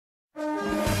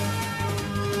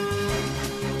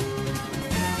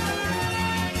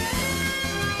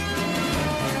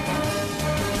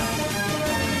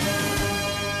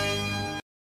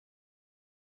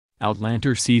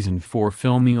Outlander Season 4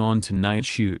 filming on tonight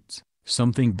shoots.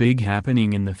 Something big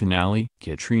happening in the finale.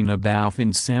 Caitriona, Balfe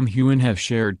and Heughan have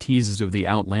shared teases of the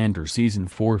Outlander Season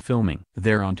 4 filming.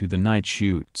 They're onto the night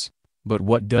shoots. But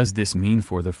what does this mean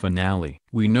for the finale?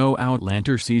 We know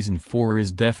Outlander Season 4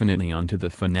 is definitely onto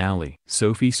the finale.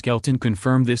 Sophie Skelton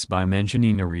confirmed this by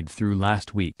mentioning a read-through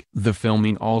last week. The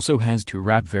filming also has to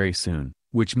wrap very soon,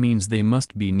 which means they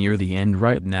must be near the end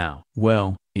right now.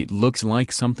 Well, it looks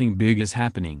like something big is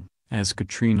happening, as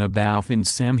Caitriona, Balfe and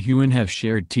Heughan have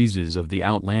shared teases of the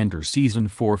Outlander Season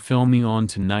 4 filming on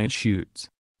tonight shoots.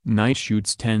 Night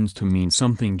shoots tends to mean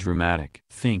something dramatic.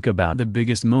 Think about the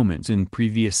biggest moments in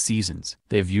previous seasons.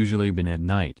 They've usually been at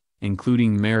night,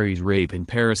 including Mary's rape in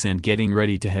Paris and getting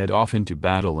ready to head off into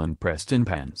battle in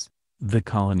Prestonpans. The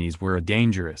colonies were a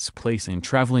dangerous place and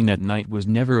traveling at night was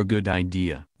never a good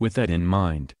idea. With that in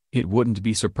mind, it wouldn't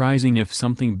be surprising if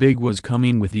something big was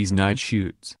coming with these night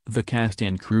shoots. The cast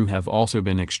and crew have also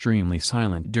been extremely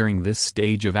silent during this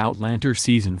stage of Outlander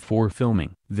Season 4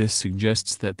 filming. This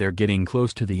suggests that they're getting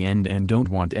close to the end and don't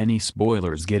want any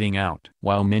spoilers getting out.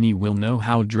 While many will know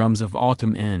how Drums of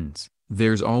Autumn ends,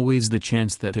 there's always the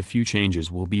chance that a few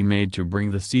changes will be made to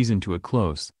bring the season to a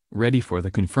close, ready for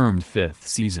the confirmed 5th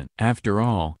season. After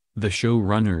all, the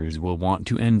showrunners will want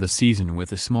to end the season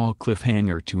with a small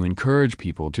cliffhanger to encourage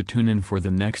people to tune in for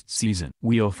the next season.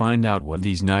 We'll find out what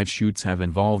these night shoots have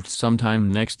involved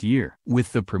sometime next year.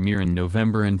 With the premiere in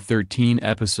November and 13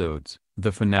 episodes,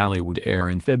 the finale would air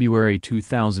in February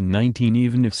 2019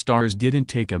 even if stars didn't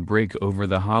take a break over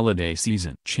the holiday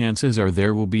season. Chances are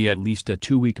there will be at least a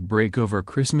 2-week break over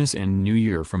Christmas and New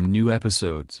Year from new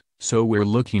episodes. So we're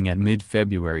looking at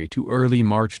mid-February to early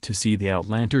March to see the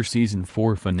Outlander Season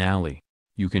 4 finale.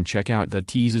 You can check out the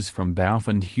teases from Balfe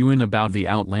and Heughan about the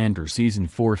Outlander Season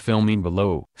 4 filming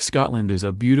below. Scotland is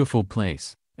a beautiful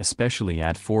place, especially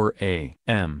at 4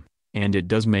 a.m., and it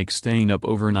does make staying up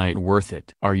overnight worth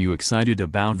it. Are you excited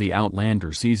about the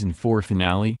Outlander Season 4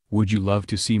 finale? Would you love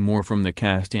to see more from the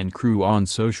cast and crew on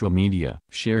social media?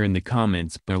 Share in the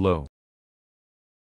comments below.